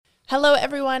Hello,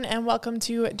 everyone, and welcome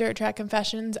to Dirt Track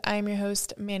Confessions. I am your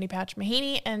host, Billy Pauch,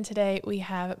 and today we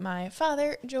have my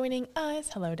father joining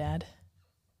us. Hello, Dad.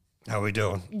 How we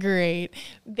doing? Great.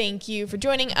 Thank you for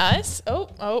joining us.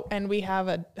 Oh, and we have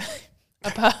a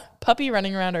puppy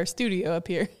running around our studio up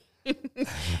here. As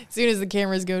soon as the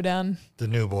cameras go down. The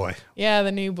new boy. Yeah,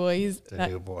 the new boy. He's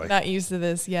not used to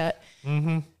this yet.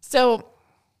 Mm-hmm. So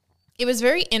it was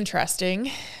very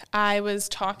interesting. I was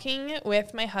talking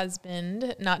with my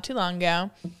husband not too long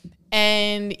ago,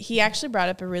 and he actually brought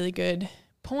up a really good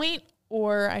point,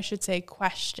 or I should say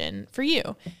question for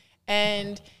you.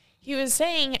 And he was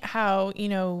saying how,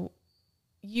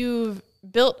 you've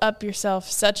built up yourself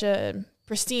such a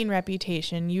pristine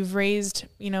reputation. You've raised,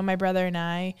 my brother and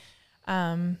I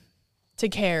to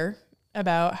care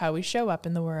about how we show up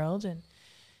in the world and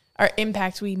our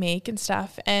impact we make and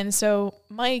stuff. And so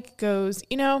Mike goes,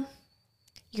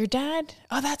 your dad,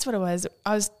 that's what it was.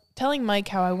 I was telling Mike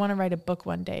how I want to write a book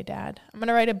one day, Dad. I'm going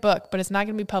to write a book, but it's not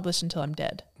going to be published until I'm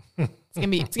dead. It's going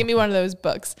to be one of those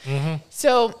books. Mm-hmm.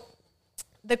 So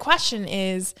the question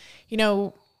is,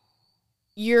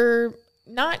 you're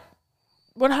not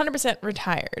 100%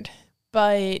 retired,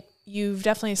 but you've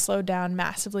definitely slowed down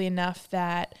massively enough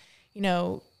that,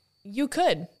 you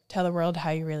could tell the world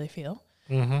how you really feel,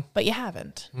 but you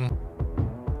haven't.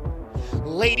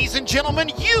 Ladies and gentlemen,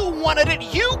 you wanted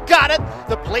it, you got it.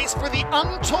 The place for the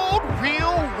untold,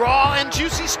 real, raw, and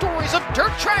juicy stories of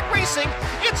dirt track racing.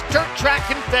 It's Dirt Track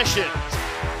Confessions.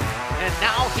 And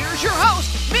now here's your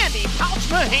host, Billy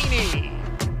Pauch.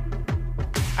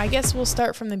 I guess we'll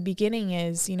start from the beginning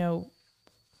is,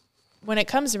 when it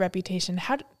comes to reputation,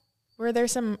 were there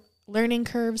some learning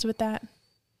curves with that?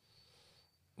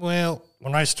 Well,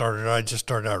 when I started, I just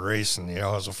started out racing,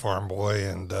 I was a farm boy,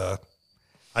 and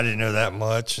I didn't know that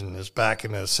much, and it was back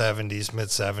in the 70s,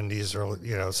 mid-70s,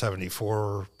 or,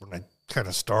 74 when I kind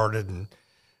of started, and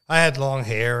I had long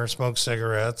hair and smoked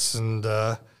cigarettes and,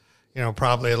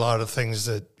 probably a lot of things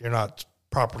that you're not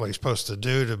properly supposed to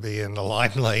do to be in the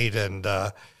limelight, and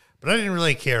but I didn't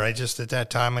really care. At that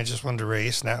time, I just wanted to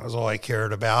race, and that was all I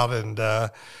cared about, and,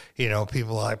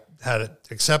 people I had to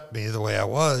accept me the way I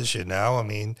was,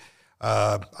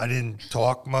 I didn't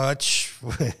talk much.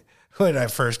 When I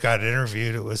first got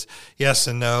interviewed, it was yes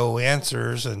and no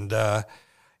answers, and that's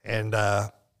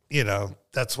the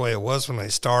way it was when I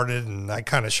started, and I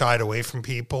kind of shied away from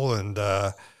people, and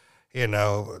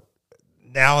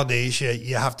nowadays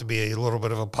you have to be a little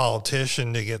bit of a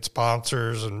politician to get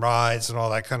sponsors and rides and all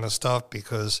that kind of stuff,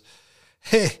 because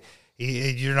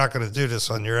you're not going to do this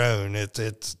on your own.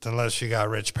 It's unless you got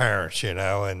rich parents,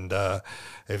 and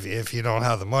if you don't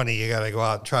have the money, you got to go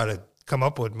out and try to come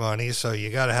up with money. So you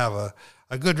got to have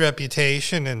a good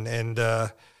reputation and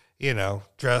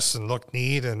dress and look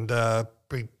neat and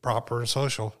be proper and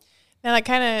social. Now that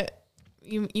kind of,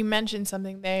 you mentioned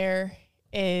something there,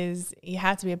 is you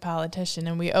have to be a politician,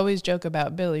 and we always joke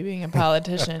about Billy being a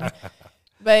politician.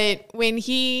 But when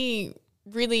he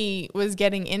really was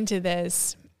getting into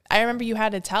this, I remember you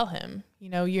had to tell him,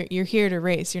 you're here to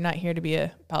race. You're not here to be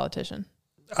a politician.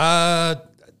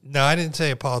 No, I didn't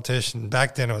say a politician.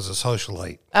 Back then, it was a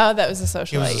socialite. Oh, that was a socialite.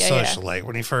 He was a socialite. Yeah.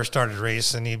 When he first started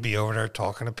racing, he'd be over there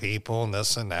talking to people and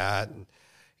this and that. And,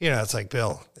 it's like,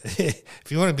 Bill,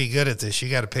 if you want to be good at this, you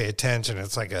got to pay attention.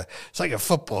 It's like a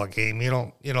football game. You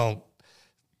don't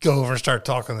go over and start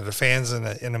talking to the fans in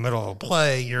the middle of a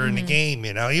play. You're in the game,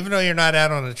 Even though you're not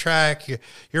out on the track,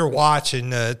 you're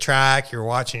watching the track. You're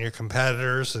watching your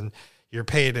competitors, and you're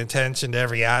paying attention to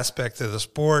every aspect of the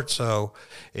sport. So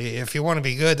if you want to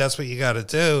be good, that's what you got to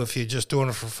do. If you're just doing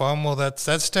it for fun, well,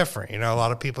 that's different. A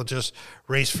lot of people just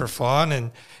race for fun,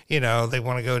 and, they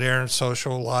want to go there and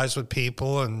socialize with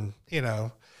people, and,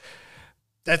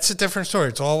 that's a different story.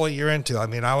 It's all what you're into.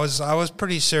 I was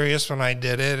pretty serious when I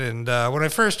did it. And when I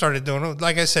first started doing it,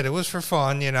 like I said, it was for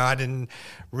fun. I didn't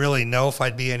really know if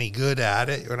I'd be any good at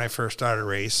it when I first started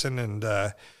racing. And,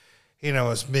 it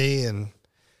was me and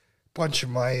bunch of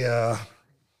my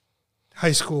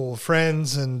high school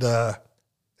friends, and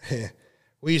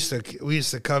we used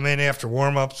to come in after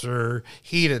warm-ups or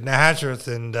heat at Nazareth,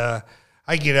 and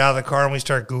I get out of the car and we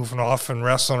start goofing off and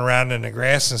wrestling around in the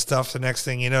grass and stuff. The next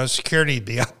thing you know, security'd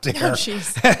be up there. Oh,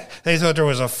 they thought there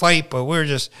was a fight, but we were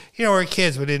just, we're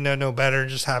kids. We didn't know no better,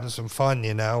 just having some fun,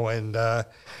 and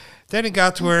then it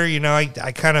got to where,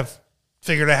 I kind of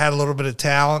figured I had a little bit of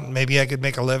talent, and maybe I could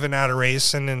make a living out of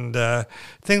racing, and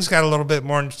things got a little bit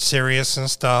more serious and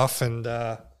stuff, and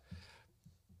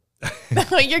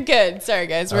No, you're good. Sorry,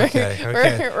 guys. We're watching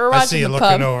I see you the looking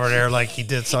pub. over there like he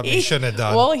did something he shouldn't have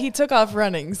done. Well, he took off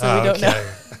running, so we don't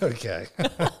know. Okay.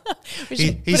 We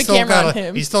should put a camera on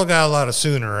him. He's still got a lot of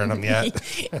sooner in him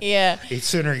yet. Yeah. He'd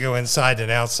sooner go inside than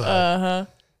outside.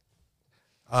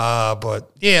 Uh-huh.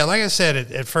 But yeah, like I said,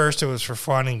 at first it was for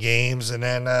fun and games, and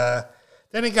then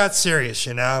it got serious.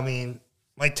 I mean,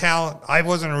 my talent. I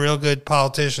wasn't a real good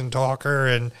politician talker,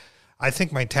 and I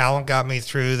think my talent got me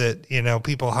through that.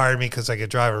 People hired me because I could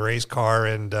drive a race car,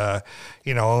 and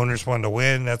owners wanted to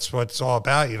win. That's what it's all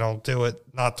about. You don't do it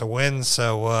not to win.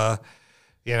 So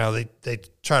they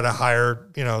try to hire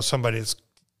somebody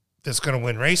that's going to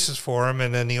win races for them.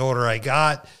 And then the older I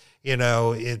got,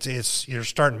 it's you're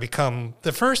starting to become.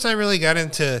 The first I really got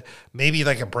into maybe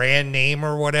like a brand name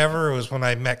or whatever, it was when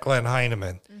I met Glenn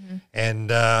Heineman,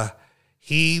 and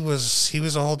he was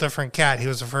a whole different cat. He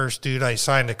was the first dude I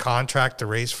signed a contract to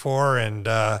race for, and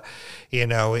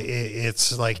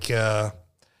it's like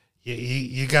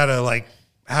you got to like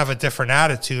have a different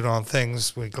attitude on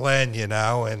things with Glenn,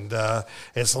 and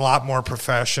it's a lot more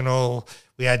professional.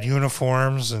 We had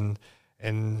uniforms, and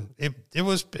it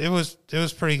was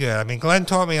pretty good. I mean, Glenn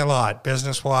taught me a lot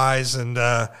business wise, and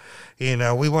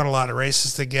we won a lot of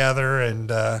races together,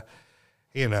 and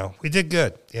we did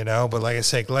good, but like I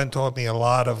say, Glenn taught me a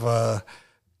lot of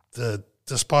the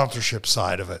sponsorship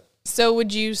side of it. So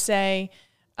would you say,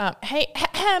 hey,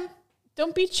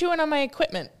 don't be chewing on my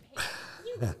equipment?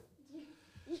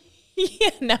 Yeah,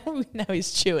 now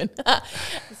he's chewing.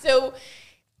 So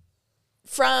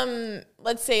from,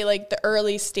 let's say, like the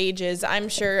early stages, I'm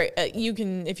sure you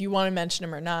can, if you want to mention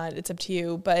them or not, it's up to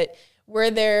you, but were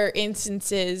there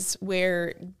instances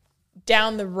where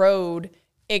down the road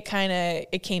it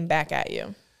came back at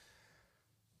you?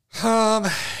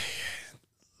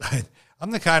 I'm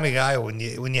the kind of guy when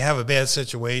you have a bad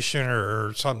situation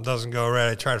or something doesn't go right,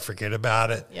 I try to forget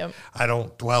about it. Yep. I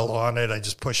don't dwell on it. I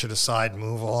just push it aside and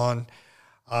move on.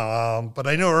 But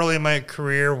I know early in my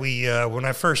career, when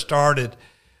I first started,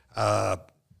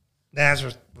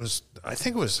 Nazareth I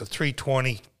think it was a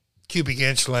 320 cubic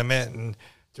inch limit, and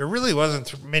there really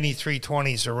wasn't many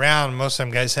 320s around. Most of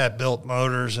them guys had built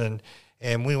motors, and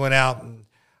we went out, and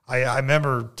I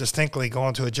remember distinctly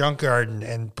going to a junkyard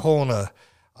and pulling a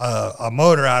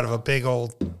motor out of a big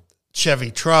old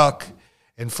Chevy truck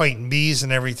and fighting bees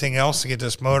and everything else to get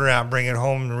this motor out and bring it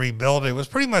home and rebuild it. It was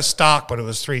pretty much stock, but it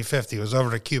was 350. It was over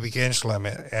the cubic inch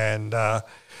limit. And I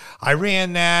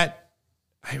ran that.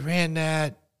 I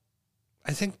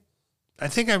think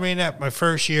I ran that my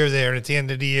first year there. And at the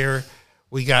end of the year,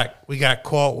 we got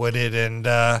caught with it, and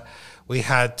we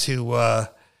had to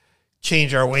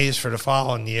change our ways for the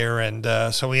following year.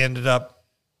 And so we ended up,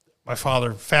 my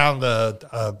father found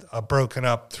a broken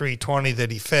up 320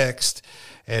 that he fixed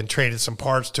and traded some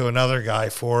parts to another guy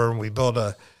for, and we built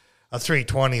a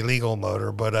 320 legal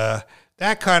motor. But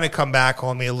that kind of come back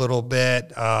on me a little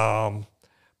bit. But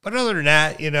other than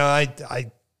that,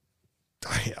 I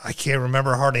can't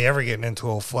remember hardly ever getting into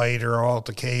a fight or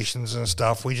altercations and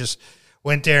stuff. We just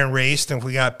went there and raced, and if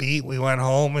we got beat, we went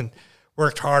home and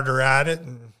worked harder at it,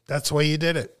 and that's the way you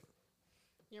did it.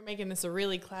 You're making this a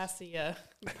really classy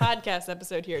podcast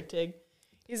episode here, Tig.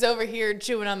 He's over here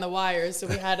chewing on the wires, so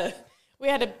we had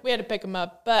to pick him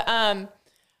up. But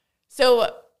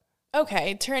so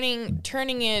okay,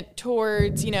 turning it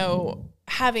towards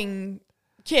having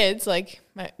kids like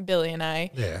Billy and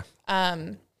I. Yeah.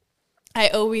 I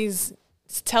always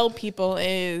tell people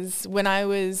is when I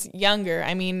was younger.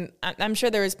 I mean, I'm sure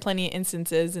there was plenty of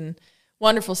instances and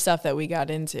wonderful stuff that we got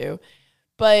into,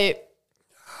 but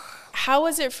how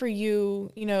was it for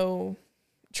you,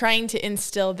 trying to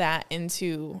instill that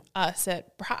into us?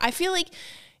 I feel like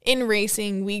in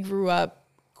racing, we grew up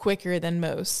quicker than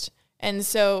most. And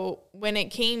so when it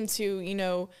came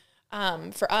to,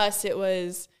 for us, it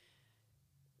was,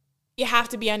 you have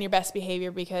to be on your best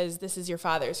behavior because this is your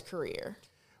father's career.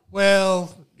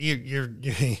 Well, you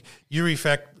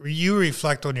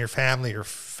reflect on your family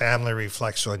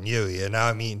reflects on you.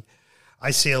 I mean,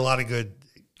 I see a lot of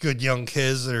good young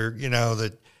kids that are,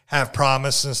 that have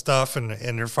promise and stuff, and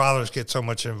their fathers get so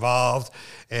much involved,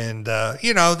 and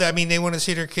they want to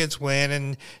see their kids win,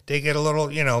 and they get a little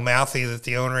mouthy that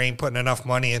the owner ain't putting enough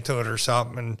money into it or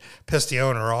something, and piss the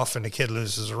owner off, and the kid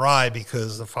loses a ride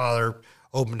because the father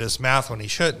opened his mouth when he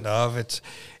shouldn't have. It's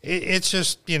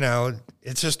just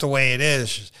it's just the way it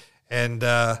is, and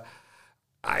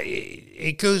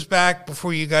it goes back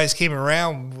before you guys came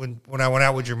around when I went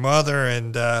out with your mother,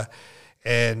 and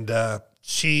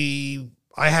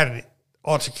I had an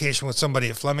altercation with somebody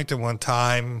at Flemington one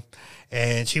time,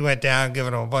 And she went down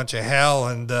giving him a bunch of hell.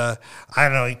 And I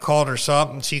don't know, he called her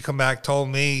something. She come back, called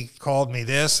me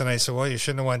this. And I said, well, you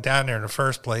shouldn't have went down there in the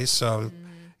first place. So,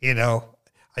 you know,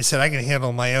 I said, I can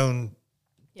handle my own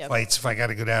fights if I got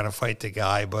to go down and fight the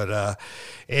guy. But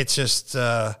it's just,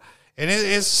 and it's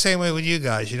the same way with you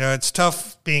guys. You know, it's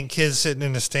tough being kids sitting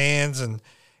in the stands and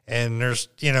there's,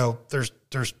 you know,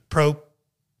 there's pro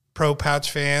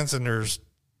Pouch fans and there's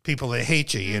people that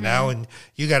hate you, you know, and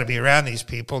you got to be around these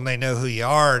people and they know who you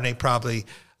are and they probably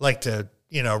like to,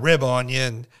 you know, rib on you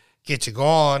and get you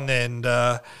going and,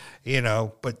 you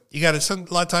know, but you got to,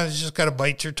 a lot of times you just got to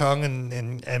bite your tongue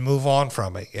and move on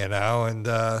from it, you know, and,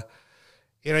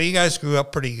 you know, you guys grew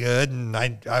up pretty good and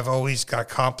I've always got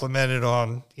complimented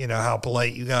on, you know, how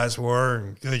polite you guys were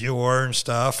and good you were and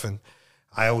stuff. And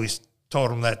I always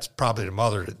told them that's probably the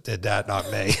mother that did that,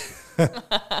 not me.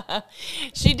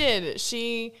 She did.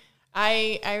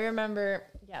 I remember,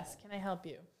 yes, can I help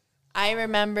you? I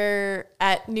remember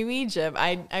at New Egypt,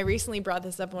 I recently brought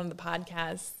this up on one of the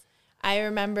podcasts. I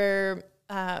remember,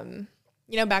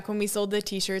 you know, back when we sold the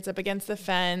T-shirts up against the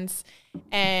fence,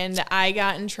 and I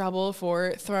got in trouble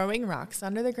for throwing rocks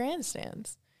under the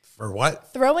grandstands. For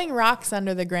what? Throwing rocks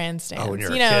under the grandstands. Oh, when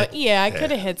you're you know, a kid. Yeah, I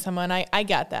could have hit someone. I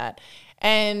got that.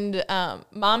 And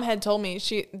Mom had told me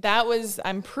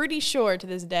I'm pretty sure to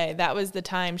this day, that was the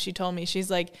time she told me, she's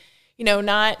like, you know,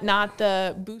 not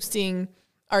the boosting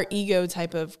our ego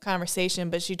type of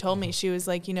conversation, but she told me, she was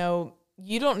like, you know,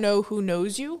 you don't know who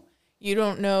knows you. You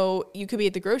don't know, you could be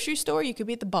at the grocery store, you could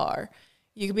be at the bar,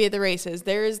 you could be at the races.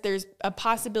 There's a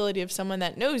possibility of someone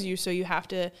that knows you, so you have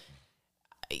to,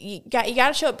 you got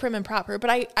to show up prim and proper.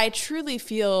 But I truly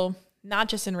feel, not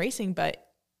just in racing, but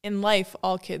in life,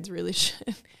 all kids really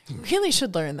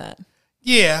should learn that.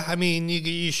 Yeah, I mean,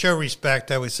 you show respect.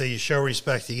 I would say you show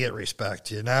respect, you get respect.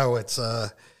 You know, it's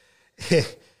I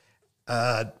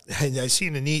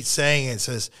seen a neat saying. It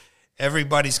says,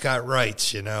 "Everybody's got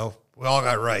rights." You know, we all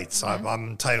got rights. I'm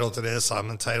entitled to this. I'm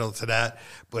entitled to that.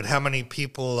 But how many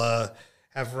people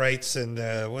have rights? And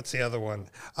what's the other one?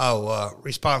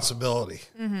 Responsibility.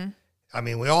 Mm-hmm. I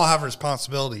mean, we all have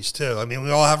responsibilities too. I mean,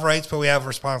 we all have rights, but we have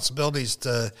responsibilities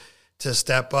to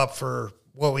step up for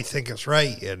what we think is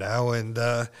right, you know, and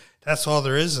that's all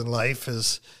there is in life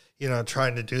is, you know,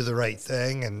 trying to do the right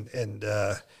thing. And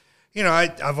you know,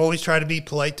 I've always tried to be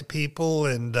polite to people.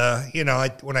 And, you know,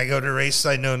 when I go to races,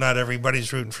 I know not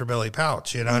everybody's rooting for Billy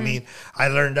Pauch. You know, I mean, I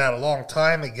learned that a long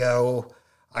time ago.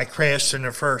 I crashed in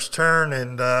the first turn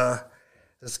and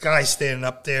this guy standing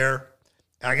up there,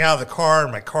 I got out of the car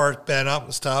and my car's bent up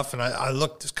and stuff. And I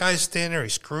looked, this guy's standing there,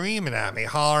 he's screaming at me,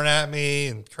 hollering at me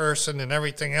and cursing and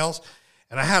everything else.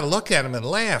 And I had to look at him and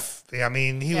laugh. I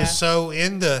mean, he was so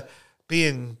into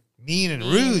being mean and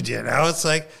rude, you know. It's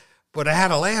like, but I had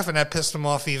to laugh and that pissed him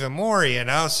off even more, you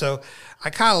know. So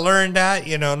I kind of learned that,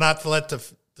 you know, not to let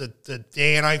the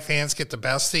A&I fans get the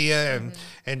best of you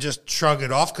and just shrug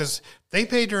it off because they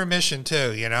paid their admission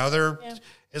too, you know. They're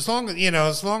as long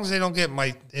as they don't get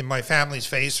in my family's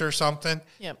face or something,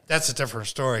 that's a different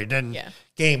story. Then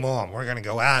game on, we're gonna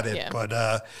go at it.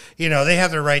 But you know, they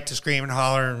have the right to scream and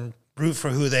holler and root for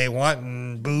who they want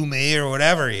and boo me or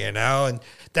whatever, you know, and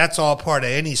that's all part of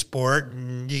any sport.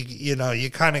 And you know,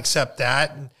 you kind of accept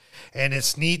that, and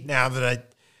it's neat now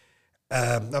that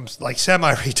I'm like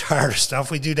semi-retired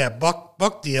stuff. We do that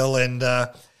book deal, and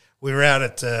we were out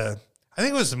at I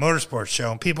think it was the motorsports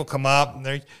show, and people come up and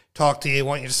they talk to you,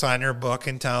 want you to sign their book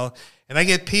and tell. And I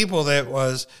get people that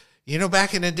was, you know,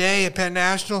 back in the day at Penn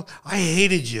National, I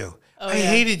hated you. I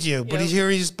hated you. But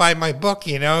he's by my book,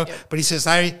 you know. But he says,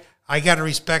 I got to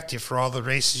respect you for all the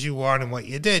races you won and what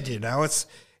you did, you know.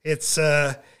 It's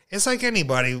like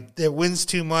anybody that wins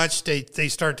too much, they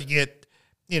start to get,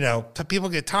 you know, people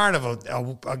get tired of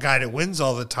a guy that wins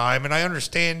all the time. And I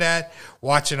understand that,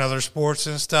 watching other sports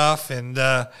and stuff. And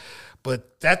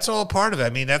but that's all part of it. I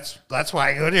mean, that's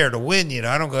why I go there to win. You know,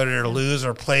 I don't go there to lose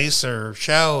or place or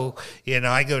show. You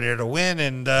know, I go there to win.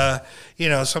 And you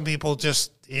know, some people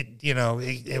just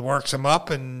it works them up,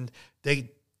 and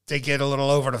they get a little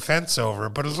over the fence over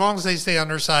it. But as long as they stay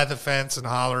underside the fence and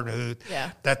holler and hoot,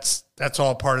 that's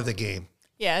all part of the game.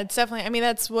 Yeah, it's definitely. I mean,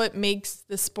 that's what makes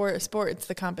the sport a sport. It's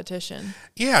the competition.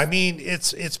 Yeah, I mean,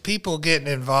 it's people getting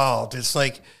involved. It's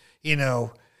like, you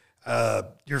know,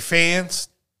 your fans.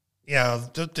 You know,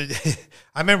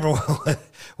 I remember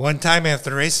one time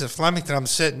after the race at Flemington, I'm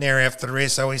sitting there after the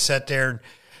race. I always sat there and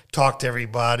talked to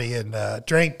everybody and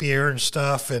drank beer and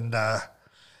stuff, and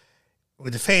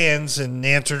with the fans and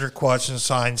answered their questions,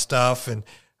 signed stuff, and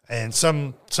And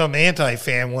some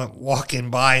anti-fan went walking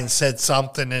by and said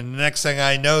something, and the next thing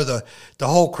I know, the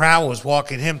whole crowd was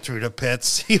walking him through the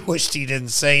pits. He wished he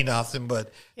didn't say nothing,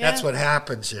 but that's what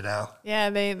happens, you know. Yeah,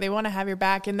 they want to have your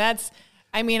back, and that's.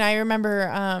 I mean, I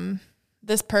remember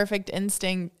this perfect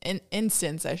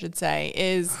instance, I should say,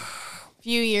 is a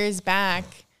few years back.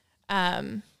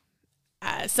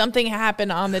 Something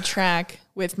happened on the track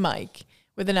with Mike,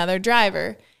 with another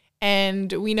driver,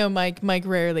 and we know Mike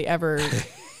rarely ever.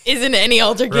 Isn't any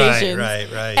altercations.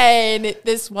 Right. And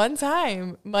this one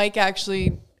time, Mike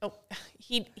actually,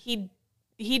 he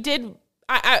did.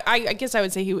 I guess I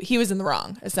would say he was in the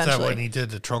wrong. Essentially, is that when he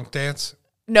did the trunk dance?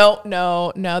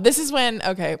 No. This is when.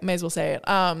 Okay, may as well say it.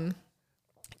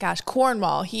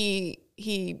 Cornwall. He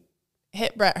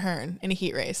hit Brett Hearn in a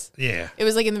heat race. Yeah, it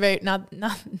was like in the very not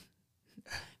the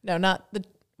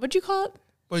what'd you call it?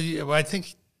 Well, I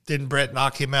think. Didn't Brett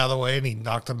knock him out of the way, and he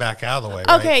knocked him back out of the way,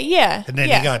 right? Okay, yeah. And then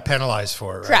he got penalized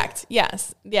for it, right? Correct,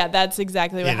 yes. Yeah, that's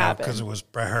exactly what happened. Because it was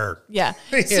Brett Hearn. Yeah.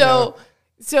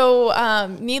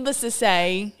 So, needless to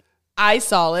say, I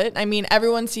saw it. I mean,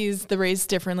 everyone sees the race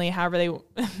differently, however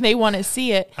they want to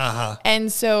see it. Uh-huh.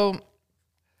 And so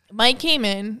Mike came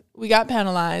in, we got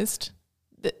penalized.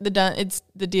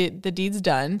 The deed's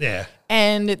done. Yeah.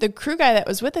 And the crew guy that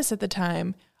was with us at the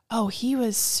time, he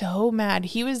was so mad.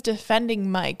 He was defending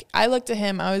Mike. I looked at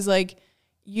him. I was like,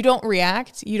 you don't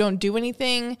react. You don't do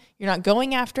anything. You're not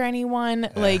going after anyone.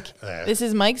 This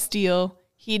is Mike's deal.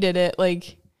 He did it.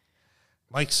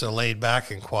 Mike's so laid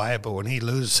back and quiet, but when he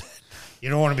loses, you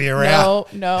don't want to be around.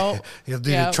 No. He'll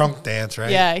do the trunk dance, right?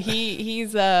 Yeah,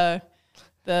 he's the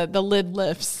lid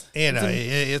lifts. You know,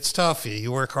 it's tough.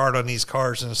 You work hard on these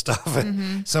cars and stuff,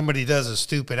 and somebody does a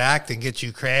stupid act and gets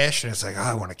you crashed, and it's like,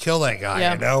 I want to kill that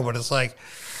guy, you know? But it's like,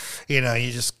 you know,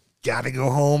 you just got to go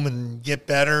home and get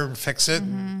better and fix it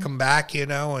and come back, you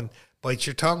know, and bite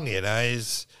your tongue, you know.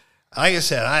 Like I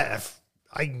said, I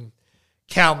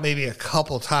count maybe a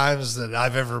couple times that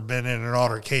I've ever been in an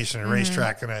altercation at a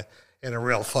racetrack in a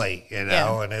real fight, you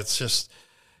know, and it's just,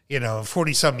 you know,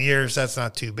 40-something years, that's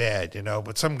not too bad, you know.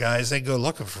 But some guys, they go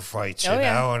looking for fights, you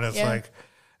know, and it's like,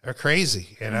 they're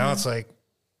crazy, you know. It's like,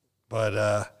 but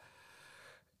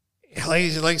like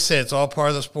I said, it's all part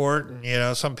of the sport, and, you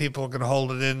know, some people can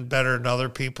hold it in better than other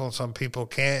people, and some people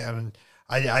can't. And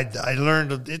I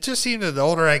learned, it just seemed that the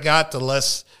older I got, the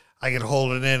less I could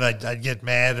hold it in. I'd get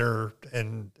mad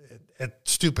at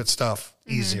stupid stuff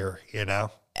easier, you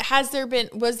know.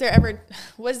 Was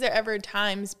there ever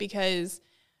times, because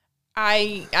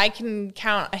I can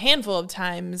count a handful of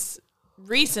times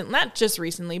not just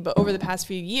recently, but over the past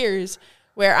few years,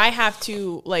 where I have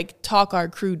to talk our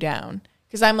crew down,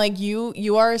 because I'm like,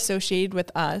 you are associated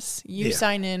with us. You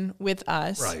sign in with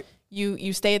us. Right.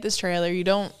 You stay at this trailer. You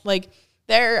don't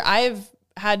I've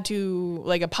had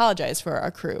to apologize for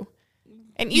our crew.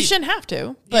 And you shouldn't have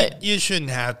to, but you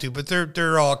shouldn't have to. But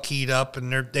they're all keyed up,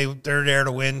 and they're there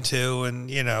to win too.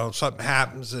 And you know, something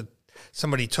happens that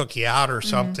somebody took you out or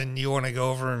something, you want to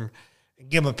go over and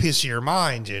give them a piece of your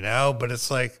mind, you know. But it's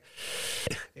like,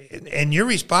 and you're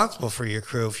responsible for your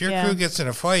crew. If your crew gets in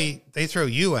a fight, they throw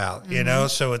you out, you know.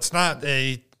 So it's not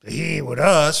he ain't with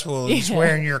us. Well, he's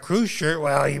wearing your crew shirt.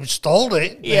 Well, he stole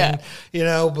it. Yeah, and, you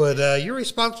know. But you're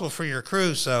responsible for your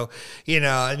crew. So you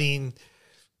know, I mean.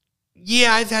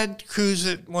 Yeah, I've had crews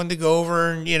that wanted to go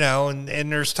over, and you know, and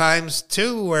there's times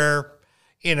too where,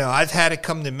 you know, I've had it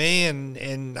come to me,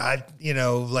 and I, you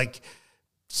know, like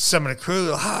some of the crew,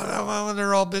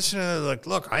 they're all bitching, like,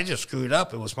 look, I just screwed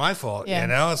up. It was my fault, you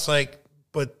know. It's like,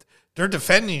 but they're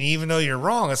defending you even though you're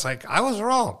wrong. It's like, I was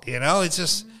wrong, you know. It's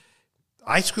just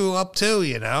I screw up too,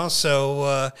 you know.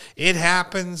 So it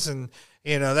happens, and.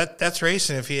 You know, that's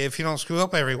racing. If you don't screw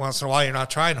up every once in a while, you're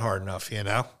not trying hard enough, you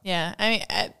know? Yeah. I mean,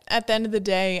 at the end of the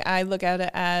day, I look at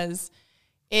it as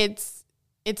it's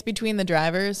between the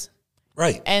drivers.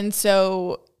 Right. And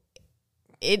so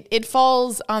it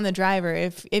falls on the driver.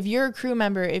 If you're a crew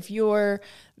member, if you're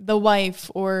the wife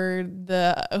or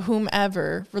the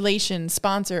whomever, relation,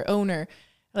 sponsor, owner,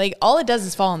 all it does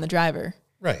is fall on the driver.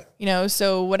 Right. You know,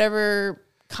 so whatever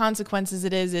consequences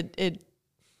it is,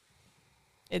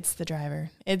 it's the driver.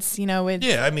 It's, you know,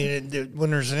 yeah, I mean,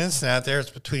 when there's an incident out there, it's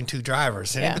between two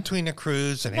drivers. It ain't between the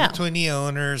crews, it ain't between the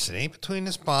owners, it ain't between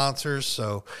the sponsors.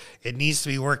 So it needs to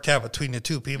be worked out between the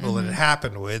two people that it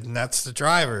happened with, and that's the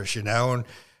drivers, you know. And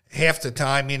half the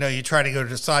time, you know, you try to go to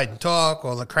the side and talk,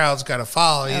 well, the crowd's got to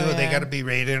follow you. They got to be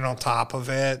rated on top of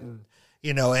it, and,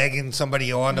 you know, egging somebody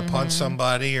on to punch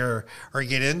somebody or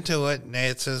get into it. And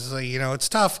it says, you know, it's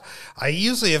tough. I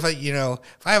usually, if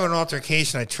I have an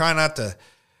altercation, I try not to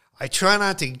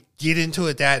get into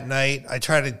it that night. I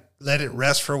try to let it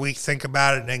rest for a week, think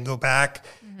about it, and then go back.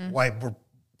 Why we're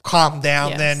calm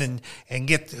down then and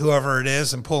get whoever it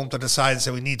is and pull them to the side and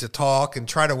say, we need to talk, and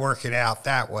try to work it out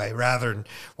that way rather than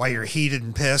while you're heated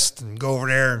and pissed and go over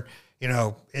there and, you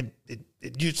know, it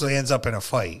usually ends up in a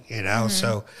fight, you know?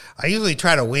 So I usually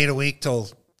try to wait a week till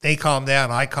they calm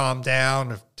down, I calm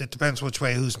down. It depends which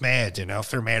way who's mad, you know, if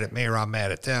they're mad at me or I'm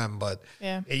mad at them. But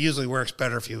it usually works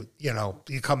better if you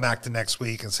come back the next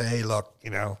week and say, hey, look, you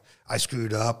know, I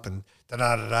screwed up and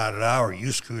da-da-da-da-da, or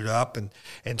you screwed up, and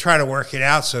try to work it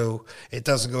out so it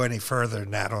doesn't go any further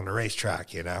than that on the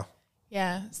racetrack, you know?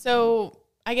 Yeah. So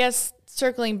I guess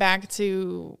circling back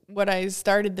to what I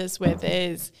started this with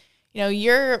is, you know,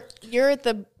 you're at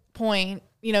the point,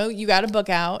 you know, you got a book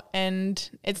out, and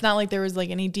it's not like there was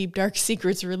like any deep, dark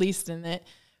secrets released in it,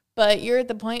 but you're at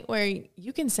the point where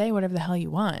you can say whatever the hell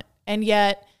you want, and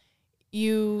yet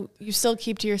you still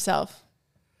keep to yourself.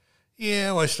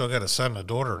 Yeah, well, I still got a son and a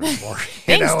daughter anymore.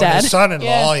 Thanks, Dad. And a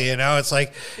son-in-law, you know, it's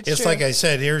like, it's true. like I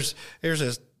said, here's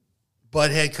this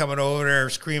butthead coming over there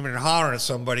screaming and hollering at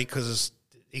somebody because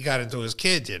he got into his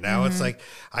kid, you know? It's like,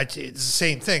 it's the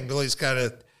same thing. Billy's got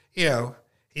to, you know,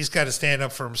 he's got to stand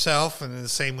up for himself, and the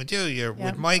same with you.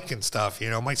 With Mike and stuff, you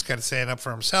know, Mike's got to stand up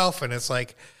for himself, and it's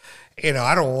like, you know,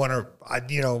 I don't want to,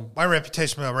 you know, my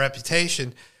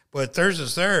reputation, but theirs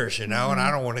is theirs, you know, and I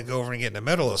don't want to go over and get in the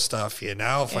middle of stuff, you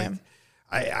know. If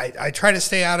I try to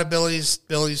stay out of Billy's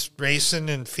racing,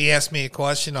 and if he asks me a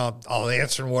question, I'll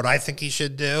answer what I think he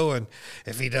should do, and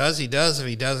if he does, he does. If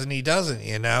he doesn't, he doesn't,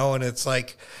 you know. And it's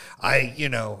like I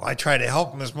try to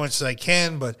help him as much as I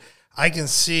can, but I can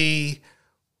see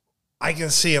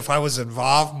if I was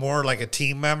involved more like a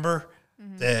team member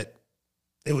that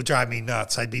it would drive me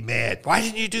nuts. I'd be mad. Why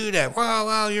didn't you do that?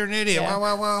 Well, you're an idiot. Yeah.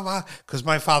 Wow. Because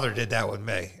my father did that with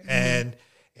me, and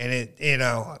it, you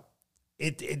know.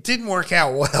 It didn't work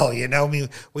out well, you know. I mean,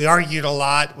 we argued a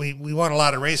lot. We won a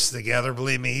lot of races together.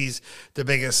 Believe me, he's the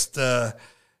biggest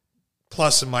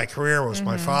plus in my career was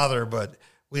my father. But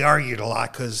we argued a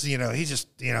lot because, you know, he just,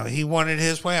 you know, he wanted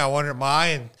his way, I wanted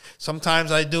mine. And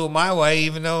sometimes I do it my way,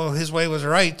 even though his way was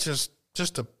right, just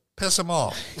to piss him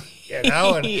off, you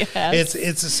know. And it's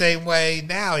the same way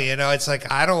now, you know. It's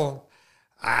like I don't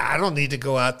need to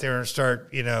go out there and start,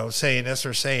 you know, saying this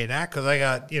or saying that, because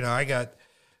I got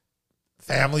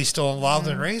family still involved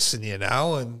in racing, you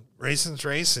know, and racing's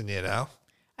racing, you know.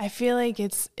 I feel like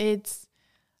it's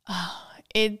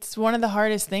one of the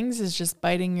hardest things is just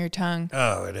biting your tongue.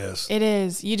 Oh, it is. It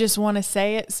is. You just want to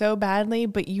say it so badly,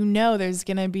 but you know there's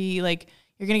going to be like,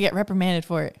 you're going to get reprimanded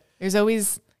for it. There's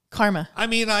always karma. I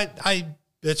mean, I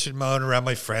bitch and moan around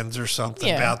my friends or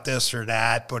something about this or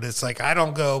that, but it's like,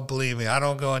 believe me, I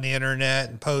don't go on the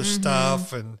internet and post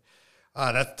stuff, and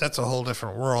that's a whole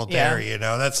different world there, you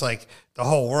know. That's like the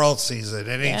whole world sees it.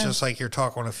 It ain't just like you're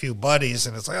talking with a few buddies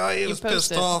and it's like, oh, he was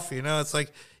pissed off, you know. It's like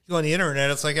you go on the internet,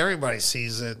 it's like everybody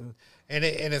sees it, and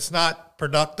it's not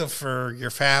productive for your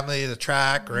family, the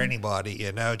track, or anybody,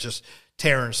 you know, just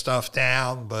tearing stuff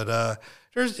down. But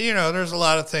there's a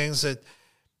lot of things that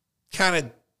kind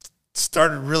of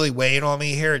started really weighing on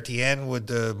me here at the end with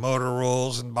the motor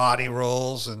rules and body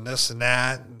rules and this and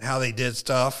that and how they did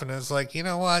stuff. And it's like, you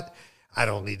know what? I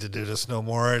don't need to do this no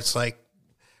more. It's like,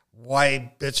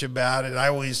 why bitch about it? I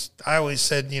always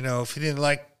said, you know, if you didn't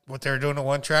like what they were doing at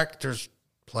one track, there's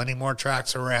plenty more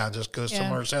tracks around. Just go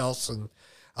somewhere else. And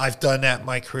I've done that in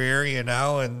my career, you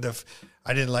know, and if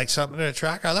I didn't like something at a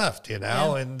track, I left, you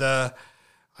know. And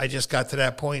I just got to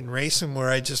that point in racing where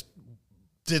I just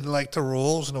didn't like the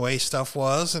rules and the way stuff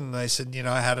was. And I said, you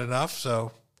know, I had enough.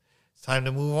 So it's time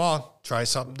to move on, try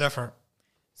something different.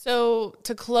 So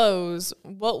to close,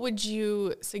 what would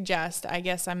you suggest? I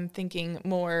guess I'm thinking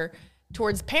more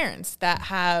towards parents that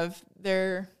have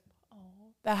their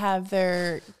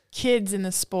kids in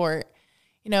the sport.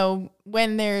 You know,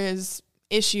 when there's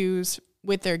issues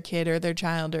with their kid or their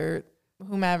child or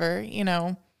whomever, you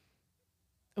know,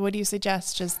 what do you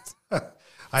suggest? Just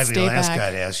I'd be the last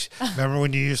guy to ask. Remember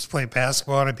when you used to play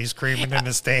basketball and I'd be screaming in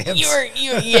the stands? You were.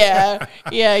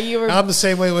 I'm the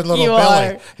same way with little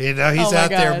Billy. You know, he's out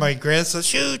there, my grandson,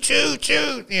 shoot,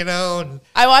 you know. And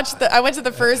I went to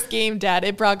the first game, Dad.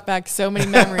 It brought back so many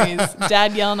memories.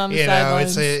 Dad yelling on the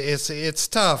sidelines. It's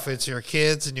tough. It's your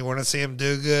kids, and you want to see them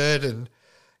do good, and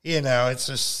you know, it's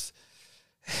just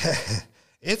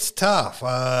it's tough.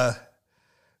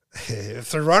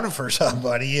 If they're running for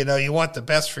somebody, you know, you want the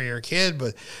best for your kid,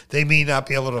 but they may not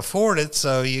be able to afford it.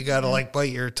 So you got to like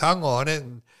bite your tongue on it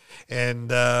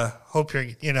and hope you're,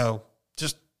 you know,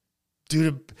 just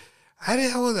do the, I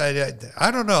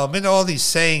don't know. I'm into all these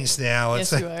sayings now.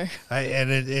 Yes, you are.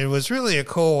 And it was really a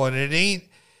cool one. It ain't,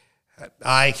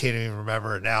 I can't even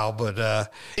remember it now, but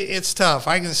it's tough.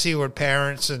 I can see what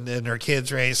parents and their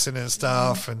kids racing and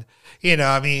stuff. And,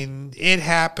 I mean, it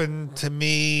happened to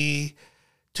me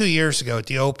 2 years ago at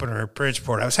the opener at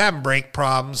Bridgeport. I was having brake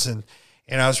problems, and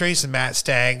I was racing Matt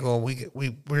Stagel.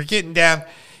 We were getting down.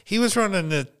 He was running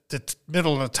the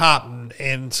middle and the top,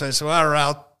 and so I said, well, all right,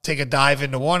 I'll take a dive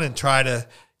into one and try to,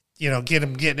 get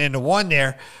him getting into one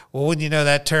there. Well, when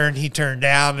that turn, he turned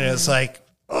down, and it's like,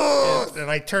 oh, and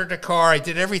I turned the car. I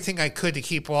did everything I could to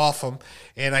keep off him,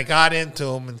 and I got into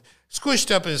him and squished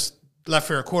up his left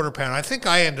rear quarter pound. I think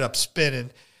I ended up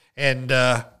spinning, and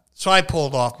so I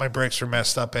pulled off. My brakes were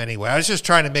messed up anyway. I was just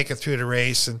trying to make it through the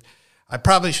race, and I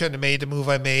probably shouldn't have made the move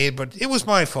I made, but it was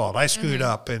my fault. I screwed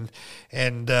up, and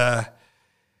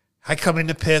I come in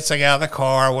the pits. I got out of the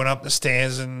car, went up the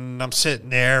stands, and I'm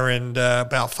sitting there, and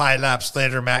about 5 laps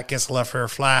later, Matt gets the left rear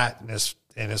flat, and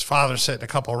his father's sitting a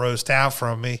couple rows down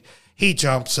from me. He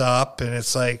jumps up, and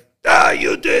it's like,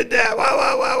 you did that,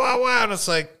 wow. And it's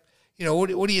like,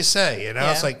 what do you say?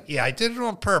 It's like, yeah, I did it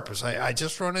on purpose. I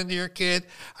just run into your kid.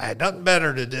 I had nothing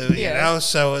better to do,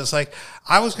 So it's like,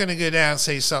 I was going to go down and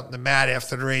say something to Matt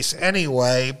after the race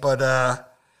anyway, but,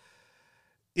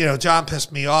 John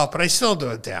pissed me off, but I still do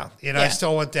it down. I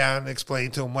still went down and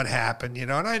explained to him what happened,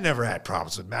 and I never had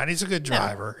problems with Matt. He's a good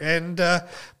driver. No.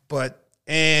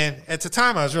 And at the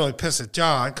time, I was really pissed at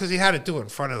John because he had to do it in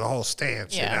front of the whole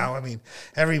stands, I mean,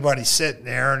 everybody's sitting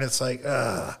there, and it's like,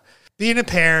 being a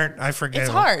parent, I forgive him.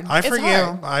 It's hard. I forgive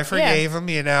him. I forgave him,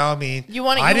 I mean,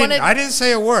 I didn't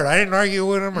say a word. I didn't argue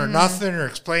with him or nothing or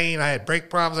explain. I had brake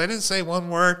problems. I didn't say one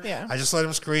word. Yeah. I just let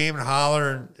him scream and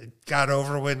holler, and it got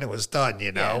over when it was done,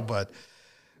 But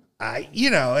I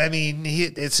mean,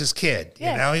 it's his kid, He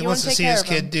wants to see his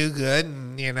kid do good,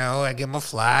 and, I give him a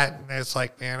flat, and it's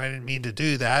like, man, I didn't mean to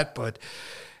do that, but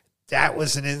that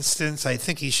was an instance. I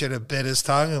think he should have bit his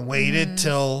tongue and waited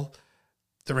till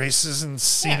the races and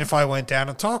seen if I went down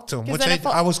and talked to him, which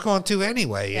I was going to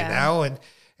anyway,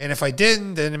 and if I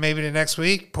didn't, then maybe the next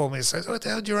week pull me and say, what the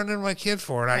hell did you run into my kid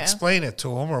for? And I explain it to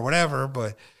him or whatever,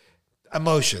 but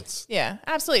emotions. Yeah,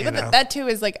 absolutely. But that too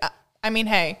is like, I mean,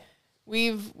 hey,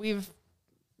 we've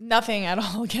nothing at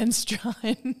all against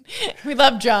John. We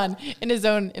love John in his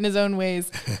own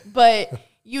ways, but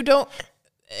you don't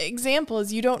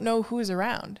know who's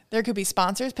around. There could be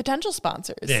sponsors, potential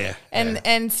sponsors.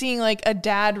 And seeing like a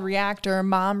dad react or a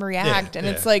mom react, and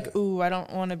it's like, ooh, I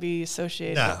don't want to be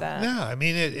associated with that. No, I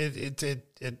mean it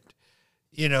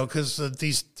because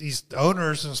these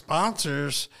owners and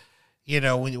sponsors,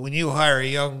 when you hire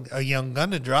a young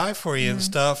gun to drive for you and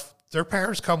stuff, their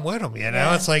parents come with them.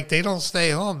 It's like they don't stay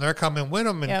home; they're coming with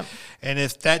them, and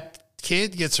if that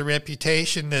kid gets a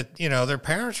reputation that their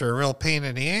parents are a real pain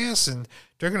in the ass and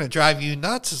they're going to drive you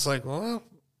nuts, it's like, well,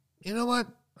 you know what?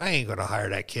 I ain't going to hire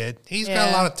that kid. He's got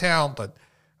a lot of talent, but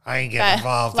I ain't getting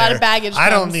involved. A lot of baggage.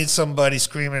 I don't need somebody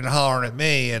screaming and hollering at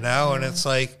me, and it's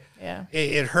like,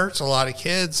 it hurts a lot of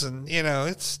kids, and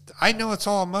I know it's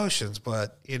all emotions,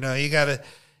 but you gotta,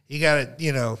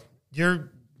 you're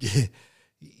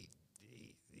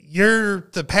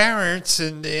the parents,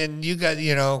 and you got,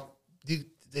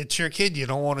 it's your kid. You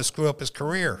don't want to screw up his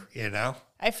career,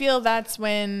 I feel that's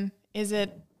when, is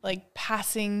it like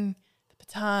passing the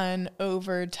baton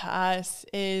over to us,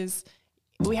 is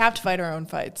we have to fight our own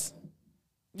fights.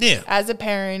 Yeah. As a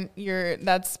parent,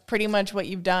 that's pretty much what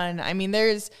you've done. I mean,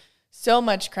 there's so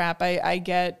much crap I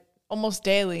get almost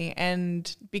daily,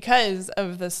 and because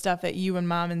of the stuff that you and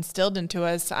Mom instilled into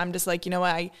us, I'm just like,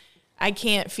 I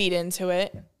can't feed into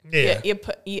it. Yeah. You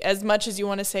as much as you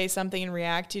want to say something and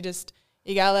react, you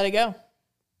gotta let it go.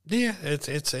 Yeah,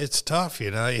 it's tough,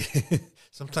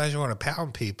 Sometimes you want to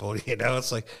pound people,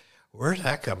 It's like, where's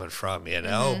that coming from,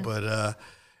 But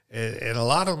and a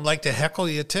lot of them like to heckle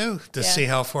you too to see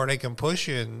how far they can push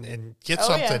you and get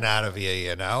something out of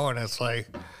you, And it's like,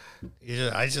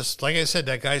 I just, like I said,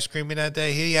 that guy screaming that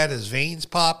day, he had his veins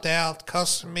popped out,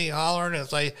 cussing me, hollering.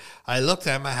 It's like, I looked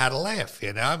at him, I had to laugh,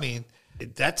 I mean,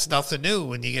 that's nothing new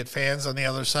when you get fans on the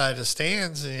other side of the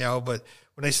stands, but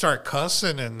when they start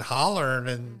cussing and hollering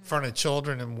in front of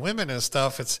children and women and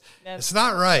stuff, it's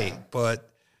not right.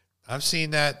 But I've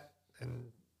seen that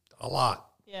a lot.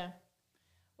 Yeah.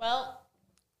 Well,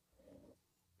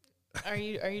 are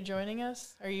you joining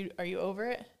us? Are you over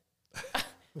it?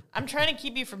 I'm trying to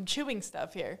keep you from chewing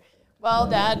stuff here. Well,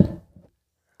 Dad.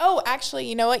 Oh, actually,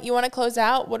 you know what? You want to close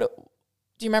out?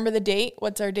 Do you remember the date?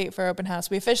 What's our date for open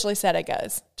house? We officially said it,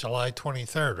 guys. July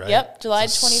 23rd, right? Yep, July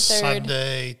 23rd.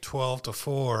 Sunday, 12 to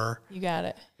 4. You got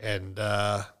it. And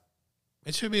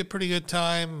it should be a pretty good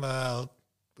time.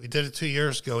 We did it 2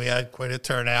 years ago. We had quite a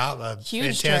turnout, a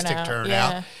huge fantastic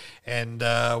turnout. and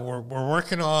we're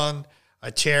working on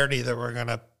a charity that we're going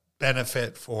to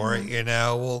benefit for it. You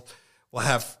know, we'll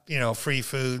have, you know, free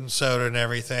food and soda and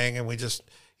everything, and we just,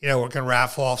 you know, we're going to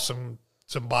raffle off some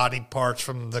body parts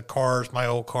from the cars, my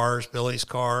old cars, Billy's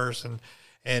cars,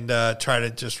 and try to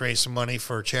just raise some money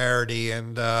for charity.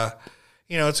 And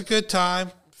you know, it's a good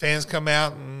time. Fans come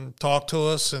out and talk to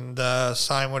us and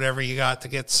sign whatever you got to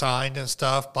get signed and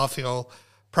stuff. Buffy will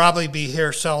probably be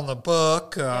here selling the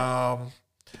book.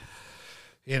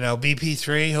 You know,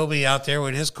 BP3, he'll be out there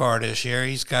with his car this year.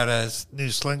 He's got a new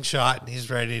slingshot, and he's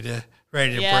ready to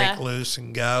break loose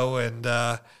and go. And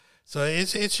so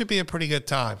it should be a pretty good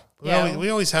time. We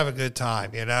always have a good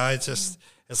time, you know. It's just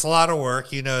it's a lot of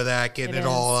work, you know that, getting it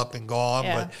all up and gone.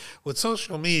 Yeah. But with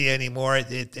social media anymore,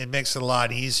 it makes it a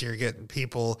lot easier getting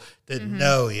people that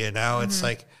know, you know. It's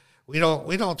like we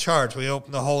don't charge. We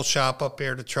open the whole shop up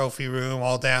here, the trophy room,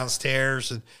 all downstairs,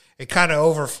 and it kind of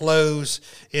overflows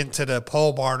into the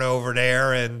pole barn over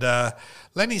there. And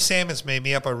Lenny Salmon's made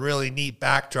me up a really neat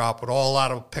backdrop with a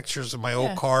lot of pictures of my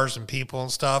old cars and people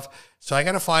and stuff. So I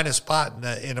got to find a spot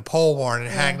in a pole barn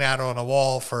and hang that on a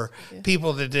wall for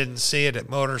people that didn't see it at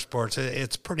Motorsports.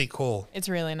 It's pretty cool. It's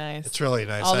really nice. It's really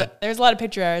nice. There's a lot of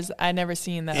pictures I'd never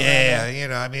seen that. Yeah, you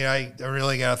know, I mean, I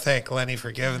really got to thank Lenny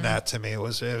for giving that to me. It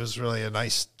was really a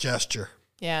nice gesture.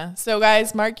 Yeah. So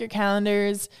guys, mark your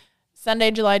calendars. Sunday,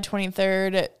 July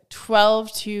 23rd,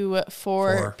 12 to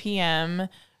 4 p.m.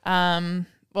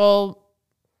 Well,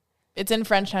 it's in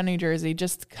Frenchtown, New Jersey.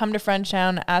 Just come to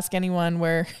Frenchtown, ask anyone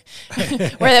where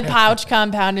the Pauch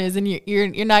compound is, and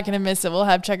you're not going to miss it. We'll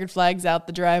have checkered flags out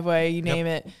the driveway, you name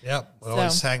it. Yep. We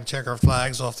always hang checkered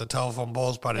flags off the telephone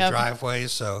poles by the driveway.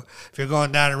 So if you're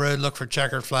going down the road, look for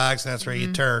checkered flags, and that's where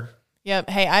you turn.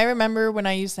 Yep. Hey, I remember when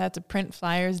I used to have to print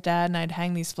flyers, Dad, and I'd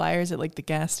hang these flyers at like the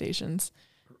gas stations.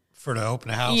 For the open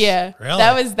house? Yeah. Really?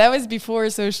 That was before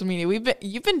social media.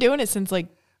 You've been doing it since like...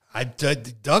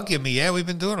 Doug give me, we've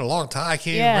been doing it a long time. I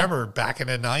can't even remember back in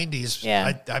the 90s.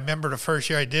 Yeah. I remember the first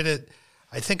year I did it,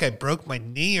 I think I broke my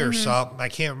knee or something. I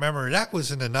can't remember. That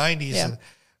was in the 90s. Yeah.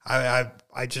 And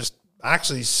I just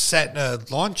actually sat in a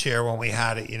lawn chair when we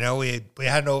had it. You know, we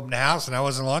had an open house, and I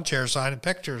was in a lawn chair signing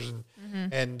pictures.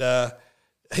 And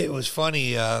it was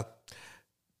funny.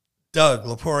 Doug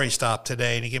Lapori stopped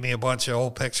today, and he gave me a bunch of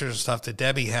old pictures and stuff that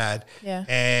Debbie had. Yeah.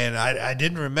 And I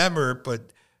didn't remember,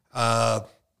 but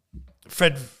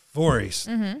Fred Voorhees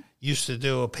used to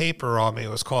do a paper on me. It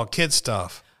was called Kid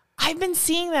Stuff. I've been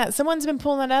seeing that. Someone's been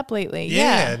pulling that up lately.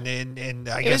 Yeah. And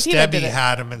I guess Debbie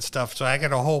had them and stuff. So I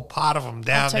got a whole pot of them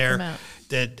down there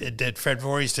that Fred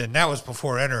Voorhees did. And that was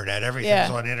before internet. Everything's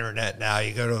on internet now.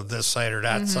 You go to this site or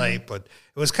that site. But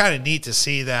it was kind of neat to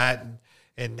see that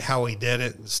and how he did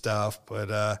it and stuff.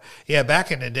 But,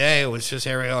 back in the day, it was just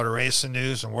hearing all the racing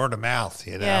news and word of mouth,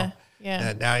 you know. Yeah.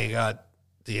 And now you got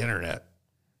the internet.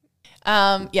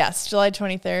 Yes, July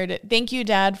 23rd. Thank you,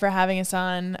 Dad, for having us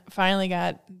on. Finally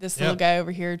got this little guy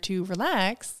over here to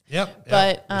relax.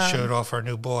 But we showed off our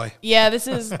new boy. Yeah, this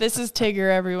is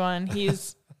Tigger, everyone.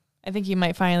 I think he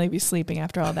might finally be sleeping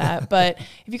after all that. But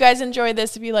if you guys enjoyed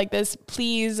this, if you like this,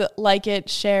 please like it,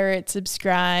 share it,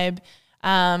 subscribe.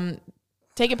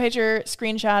 Take a picture,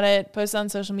 screenshot it, post it on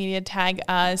social media, tag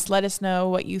us, let us know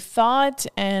what you thought,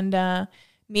 and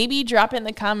maybe drop it in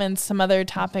the comments some other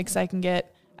topics I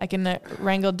can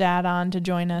wrangle Dad on to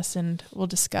join us, and we'll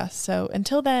discuss. So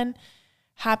until then,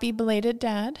 happy belated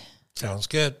Dad. Sounds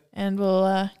good. And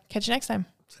we'll catch you next time.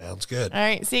 Sounds good. All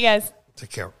right. See you guys.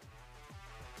 Take care.